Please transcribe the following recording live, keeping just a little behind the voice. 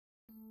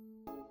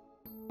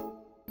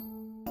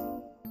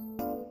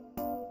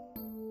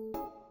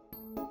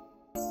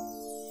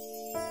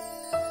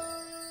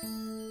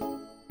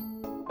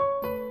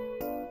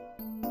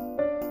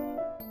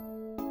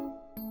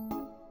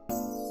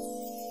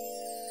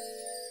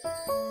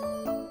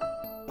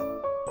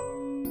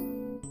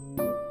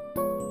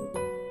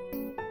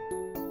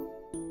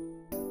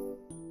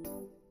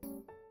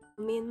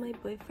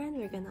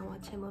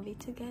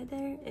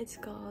together. It's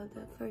called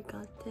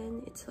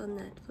Forgotten. It's on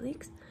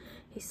Netflix.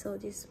 I saw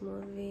this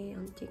movie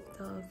on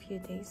TikTok a few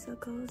days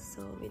ago,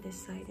 so we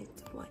decided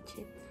to watch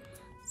it.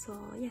 So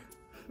yeah.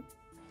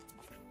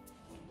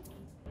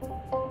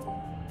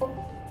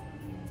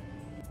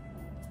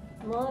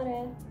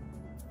 More.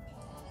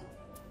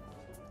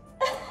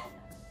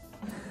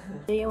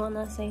 Do you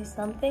wanna say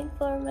something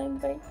for my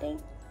birthday?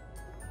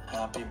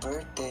 Happy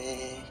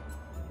birthday!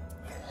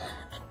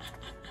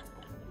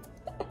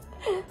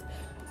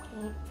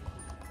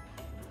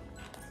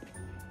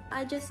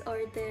 I just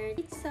ordered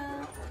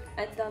pizza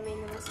at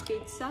Domino's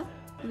Pizza.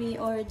 We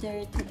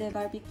ordered the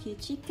barbecue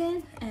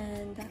chicken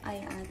and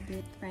I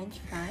added french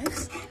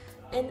fries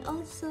and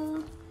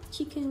also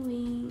chicken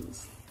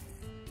wings.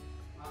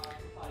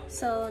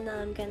 So now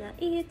I'm gonna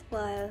eat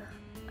while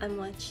I'm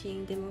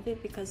watching the movie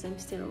because I'm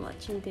still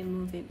watching the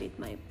movie with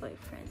my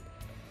boyfriend.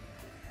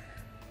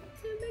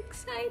 I'm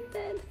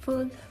excited.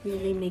 Food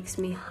really makes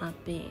me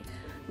happy.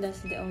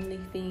 That's the only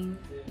thing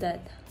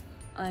that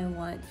I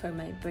want for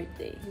my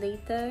birthday.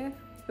 Later,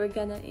 we're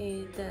gonna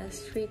eat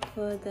street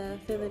food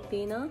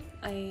Filipino.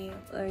 I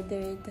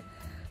ordered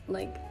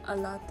like a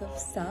lot of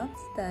stuff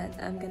that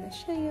I'm gonna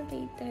show you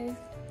later.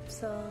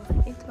 So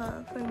eat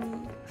well for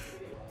me.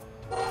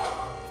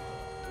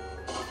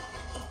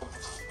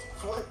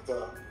 What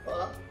the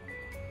fuck?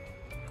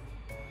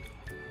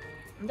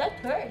 That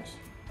hurts.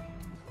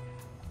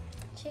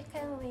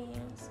 Chicken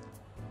wings.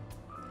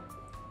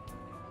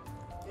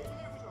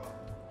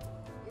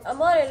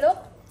 Amore, look.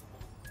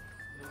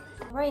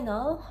 Right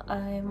now,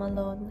 I'm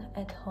alone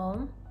at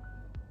home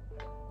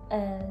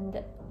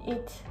and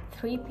it's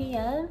 3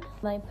 p.m.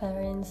 My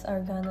parents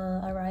are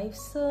gonna arrive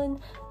soon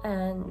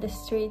and the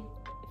street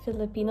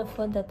Filipino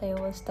food that I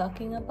was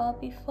talking about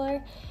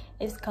before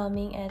is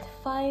coming at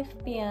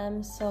 5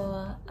 p.m.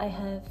 so I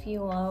have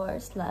few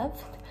hours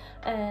left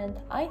and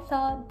I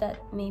thought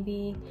that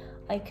maybe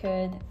I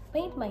could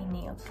paint my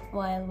nails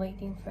while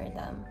waiting for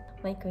them.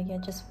 My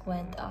kuya just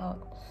went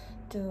out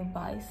to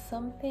buy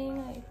something,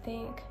 I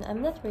think.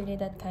 I'm not really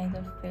that kind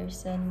of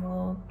person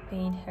who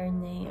paint her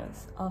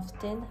nails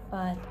often,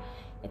 but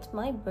it's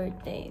my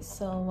birthday,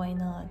 so why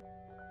not?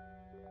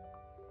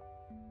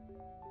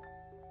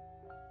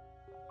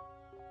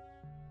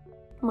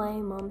 My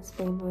mom's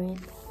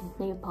favorite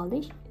nail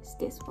polish is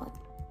this one.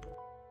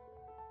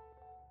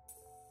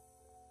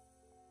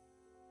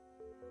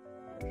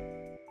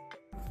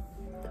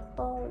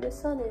 Oh, the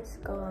sun is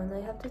gone.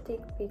 I have to take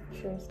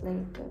pictures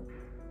later.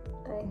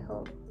 I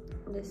hope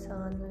the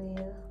sun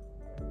will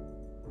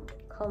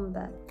come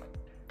back.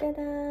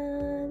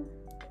 Ta-da!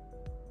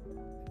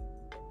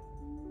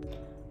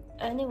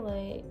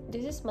 Anyway,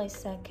 this is my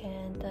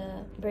second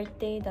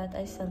birthday that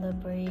I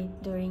celebrate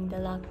during the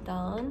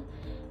lockdown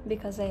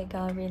because I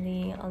got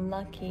really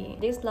unlucky.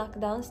 This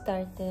lockdown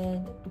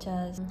started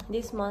just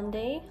this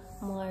Monday,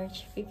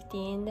 March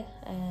 15th,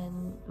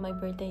 and my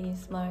birthday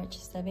is March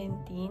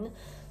 17th.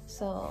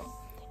 So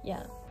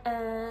yeah.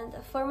 And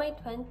for my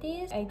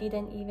 20s, I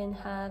didn't even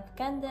have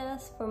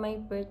candles for my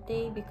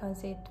birthday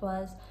because it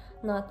was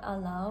not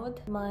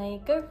allowed. My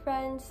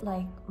girlfriends,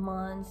 like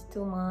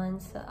 2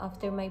 months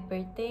after my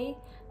birthday,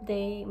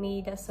 they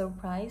made a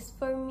surprise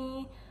for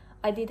me.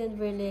 I didn't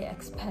really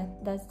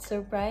expect that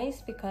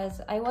surprise because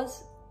I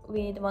was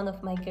with one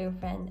of my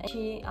girlfriends.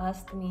 She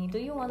asked me, do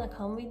you want to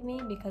come with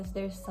me because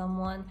there's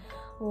someone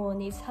who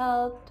needs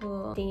help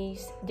to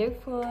taste their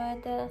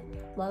food,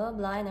 blah blah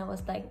blah. And I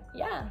was like,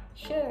 yeah,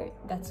 sure,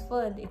 that's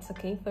food, it's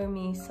okay for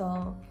me.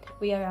 So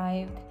we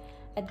arrived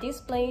at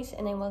this place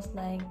and I was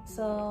like,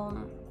 so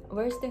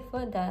where's the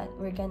food that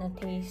we're gonna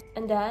taste?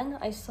 And then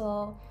I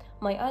saw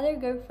my other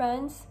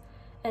girlfriends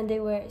and they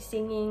were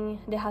singing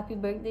the happy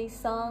birthday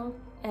song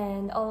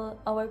and all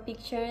our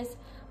pictures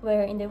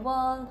were in the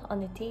wall,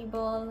 on the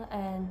table,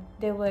 and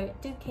there were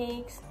 2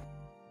 cakes.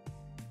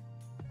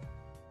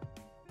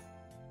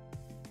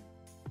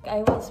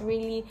 I was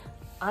really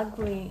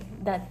ugly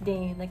that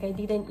day. Like I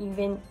didn't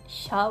even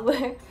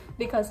shower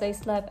because I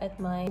slept at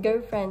my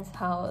girlfriend's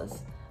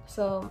house.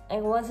 So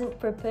I wasn't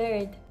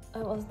prepared. I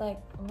was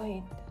like,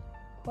 wait,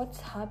 what's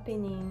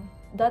happening?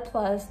 That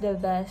was the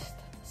best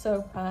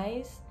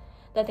surprise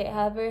that I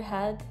ever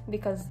had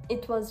because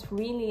it was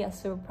really a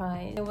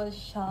surprise. I was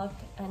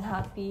shocked and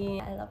happy.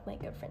 I love my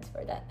girlfriends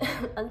for that.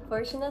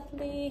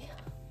 Unfortunately,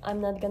 I'm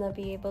not gonna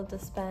be able to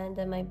spend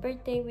my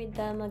birthday with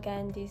them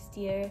again this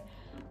year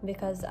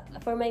because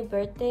for my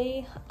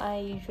birthday, I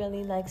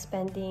usually like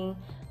spending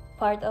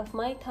part of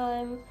my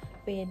time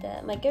with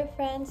my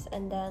girlfriends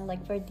and then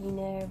like for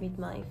dinner with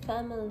my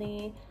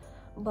family.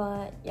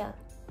 But yeah,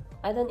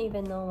 I don't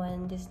even know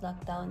when this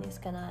lockdown is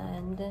gonna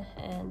end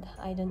and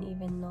I don't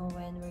even know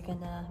when we're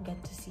gonna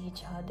get to see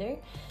each other.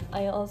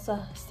 I also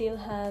still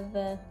have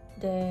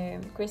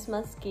the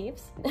Christmas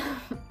gifts.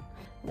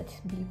 Let's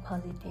be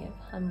positive,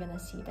 I'm gonna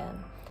see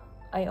them.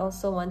 I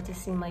also want to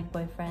see my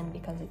boyfriend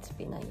because it's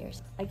been a year.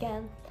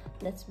 Again,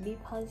 let's be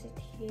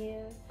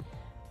positive.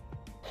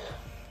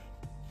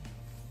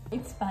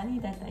 It's funny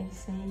that I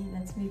say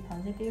let's be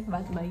positive,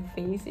 but my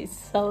face is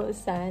so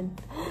sad.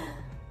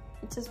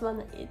 I just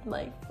wanna eat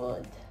my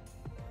food.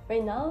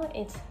 Right now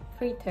it's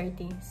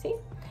 3:30. See,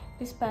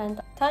 we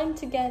spent time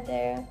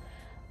together,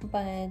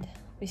 but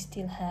we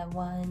still have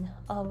 1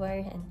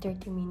 hour and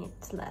 30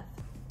 minutes left.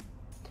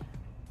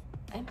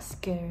 I'm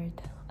scared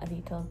a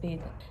little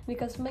bit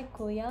because my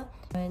kuya,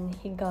 when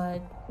he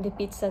got the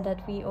pizza that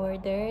we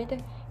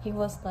ordered, he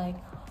was like,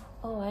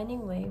 oh,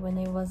 anyway,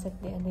 when I was at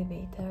the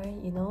elevator,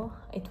 you know,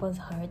 it was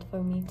hard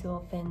for me to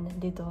open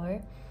the door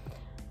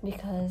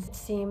because it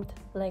seemed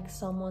like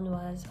someone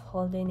was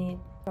holding it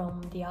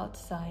from the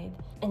outside.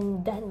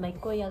 And then my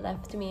kuya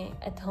left me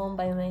at home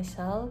by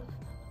myself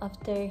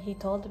after he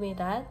told me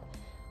that,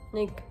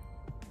 like,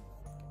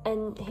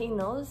 and he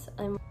knows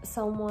I'm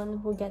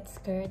someone who gets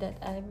scared at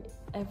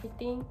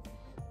everything.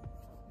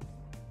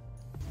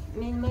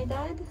 Me and my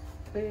dad,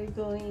 we're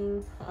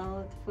going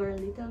out for a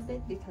little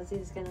bit because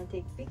he's gonna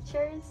take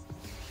pictures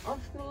of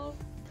me.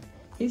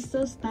 He's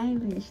so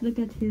stylish. Look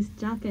at his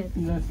jacket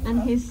and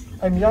his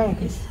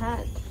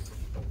hat.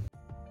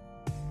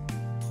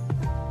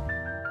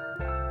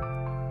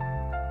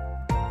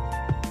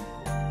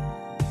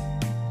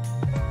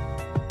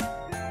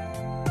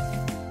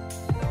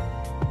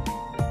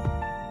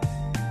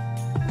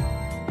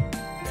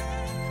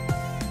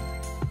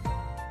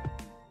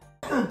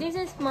 This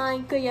is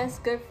my kuya's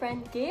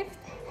girlfriend gift.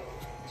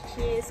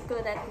 She is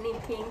good at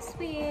making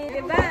sweets.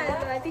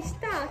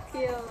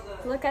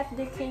 Look at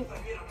the cake.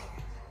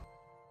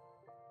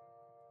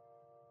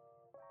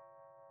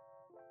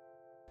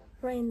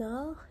 Right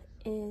now,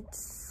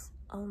 it's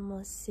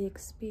almost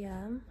 6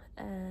 p.m.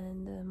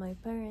 and my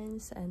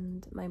parents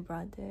and my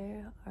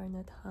brother are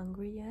not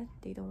hungry yet.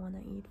 They don't want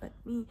to eat, but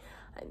me,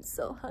 I'm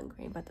so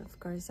hungry. But of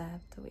course, I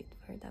have to wait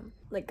for them.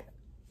 Like,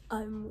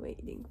 I'm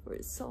waiting for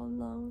so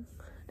long.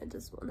 I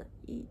just want to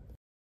eat.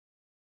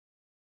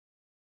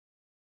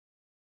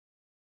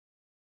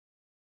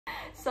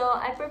 So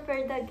I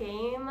prepared the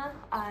game.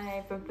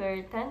 I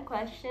prepared 10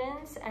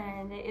 questions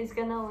and it's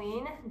gonna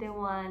win the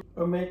one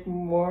Or make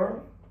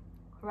more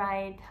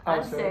right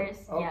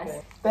answers. Okay.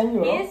 Yes. 10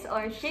 euro. His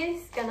or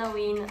she's gonna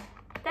win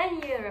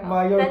 10 euro.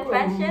 Mayor 10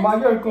 questions.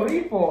 Mayor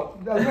Corripo.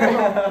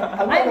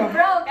 I'm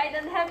broke. I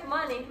don't have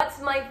money. What's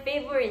my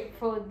favorite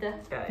food?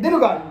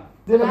 Dinugan.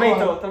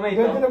 Tomato.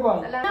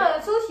 Dinugan. No,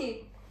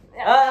 sushi.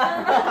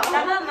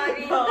 Tama,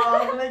 Marie.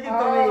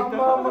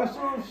 Mama,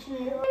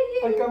 sushi.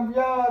 Hai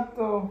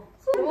cambiato.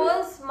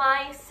 Who's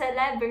my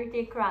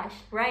celebrity crush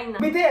right now?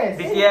 BTS.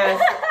 BTS.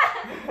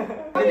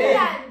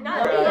 Korean. No,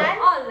 Korean.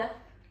 all.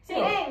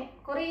 Sing.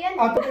 Korean.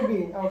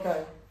 TV.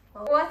 Okay.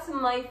 What's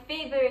my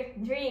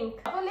favorite drink?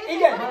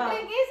 Igan.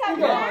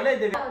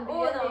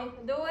 Uno,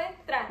 due,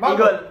 tre.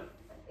 Eagle.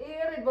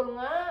 Red-Bull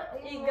nga.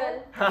 Eagle.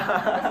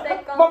 It's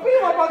like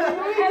Mapima pa din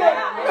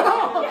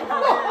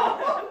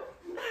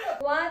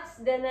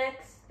What's the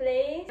next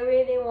place I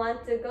really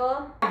want to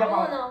go?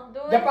 Uno,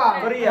 due,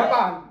 Japan. tre. Korea.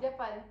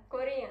 Japan.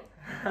 Korean.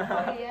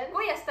 Korean.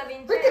 Kuya, sta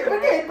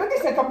Perché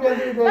sei cambiato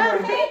di idea?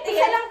 Bakit?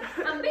 Isa lang.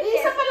 Ang Isa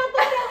bilis. pa lang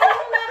to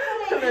na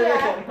Korea.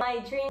 My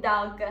dream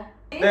dog.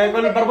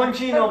 Quello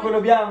barboncino,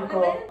 quello bianco.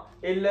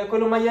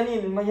 Quello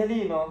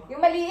maialino.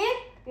 Yung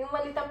maliit? Yung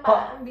maliit ang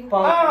paa, ang binti.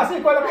 Ah, sì,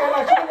 quello che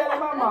era la la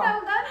mamma.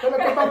 Quello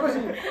che fa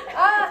così.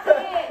 Ah,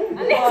 sì.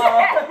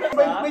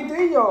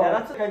 Mentre io.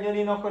 Ragazzi, il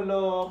cagnolino,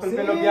 quello Sì,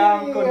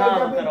 bianco,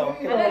 nano ovviamente però. io.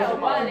 Che Allora non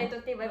uguale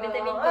tutti, voi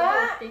avete vinto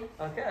tutti.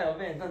 Ok, va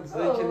bene, tanto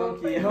sto dicendo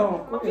anch'io.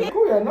 No,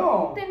 Kuya,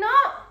 no. Hindi no.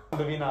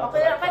 Indovinato.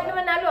 Okay, kahit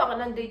naman nalo ako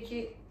ng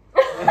Daichi.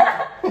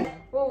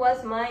 Who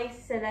was my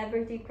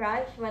celebrity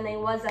crush when I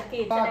was a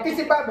kid?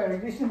 Kissy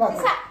Bieber.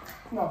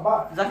 No,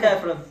 ba. Zac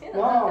Efron.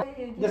 No,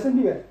 Justin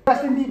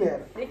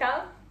Bieber.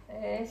 Ikaw?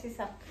 Si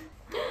Sak.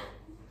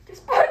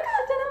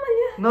 Sporcata naman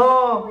yan. No!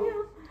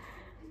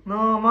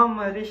 No,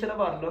 mamma, riesci a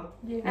lavarlo?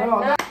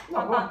 No,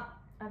 Papa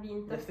ha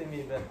vinto. Justin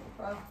Bieber.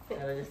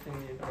 Era Justin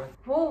Bieber.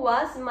 Who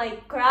was my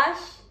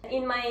crush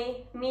in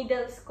my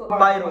middle school?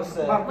 Pyrus.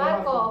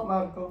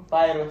 Marco.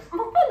 Pyrus.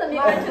 Ma quando mi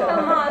è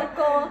piaciuto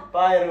Marco?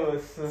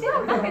 Pyrus. Sì, ma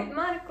bakit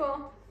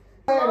Marco?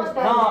 No,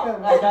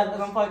 dai,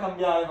 non puoi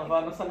cambiare, ma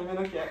non sa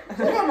nemmeno chi è.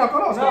 Io non la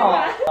conosco. No!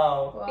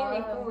 Wow.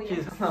 Quindi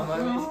Kuya. No, ma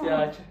mi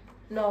dispiace.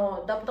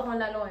 No, dapat ako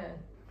nanalo yan.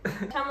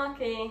 Diciamo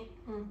che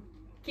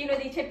chi lo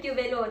dice più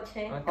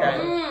veloce. Ok.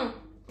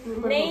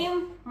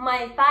 Name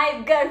my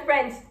 5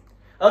 girlfriends.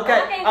 Ok.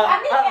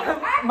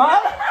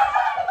 Ma?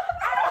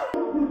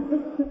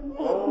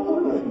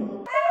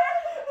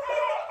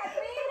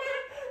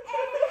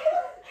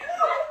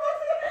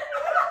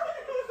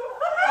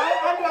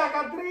 Andrea,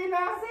 Katrina.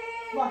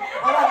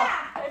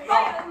 Allora,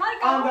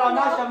 Andrea,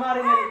 Masha,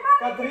 Marinel,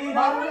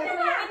 Katrina,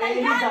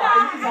 Elisa.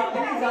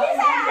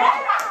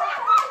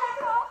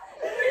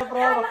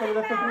 Prova che l'ho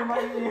detto prima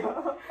io.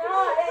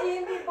 No,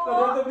 hindi po.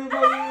 L'ho detto prima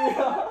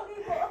io.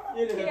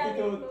 Io li ho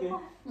detti tutti.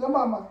 la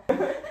mamma.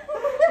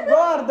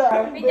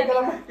 Guarda! Vedi, Che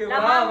la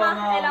brava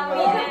mamma e la mamma.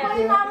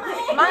 winner.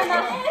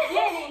 Mamma,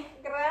 vieni.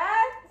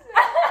 Grazie.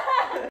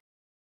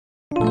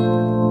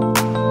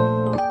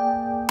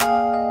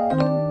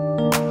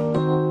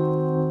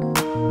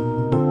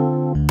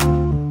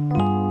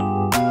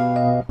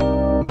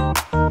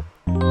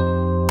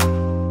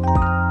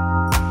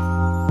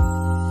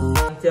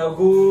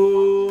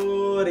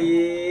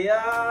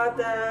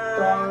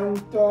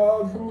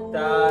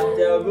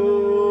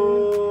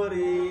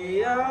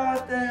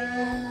 Tantiaguriate.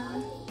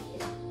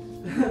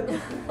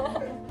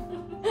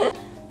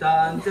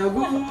 Tanti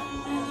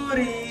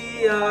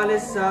auguri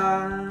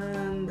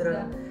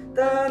Alessandra.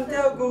 Tanti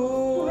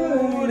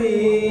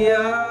auguri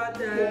a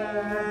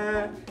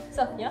te.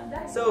 Sophia?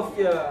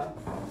 Sofia.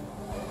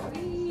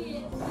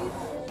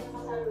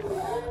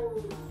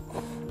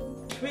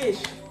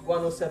 Fish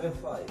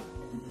 1075.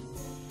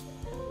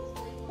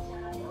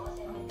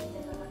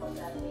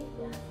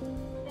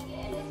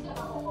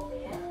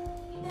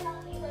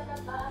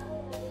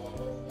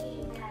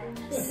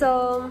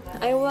 So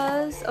I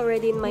was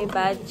already in my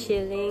bed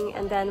chilling,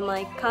 and then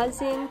my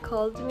cousin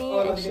called me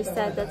and she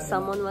said that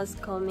someone was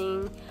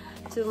coming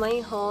to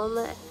my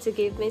home to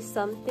give me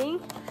something,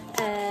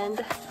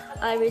 and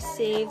I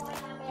received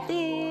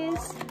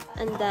this,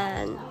 and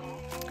then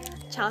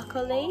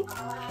chocolate,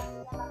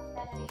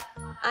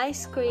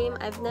 ice cream.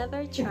 I've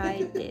never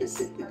tried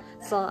this,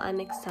 so I'm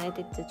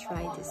excited to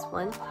try this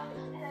one,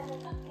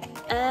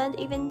 and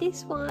even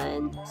this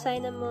one,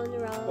 cinnamon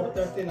rolls.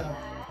 4:30 na.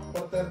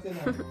 4:30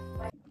 na.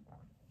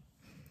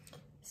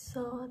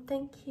 So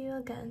thank you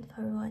again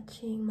for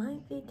watching my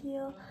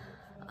video.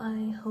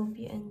 I hope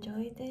you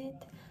enjoyed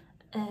it,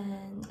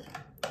 and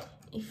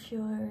if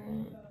your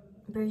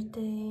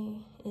birthday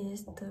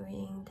is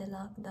during the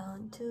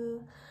lockdown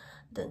too,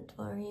 don't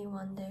worry,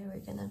 one day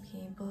we're gonna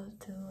be able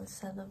to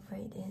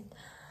celebrate it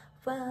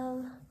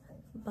well,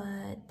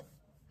 but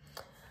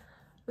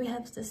we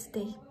have to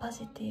stay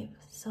positive,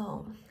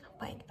 so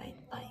bite.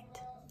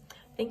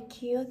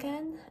 Thank you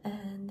again,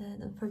 and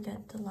don't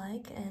forget to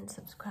like and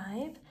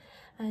subscribe,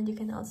 and you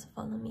can also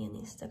follow me on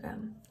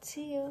Instagram.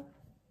 See you.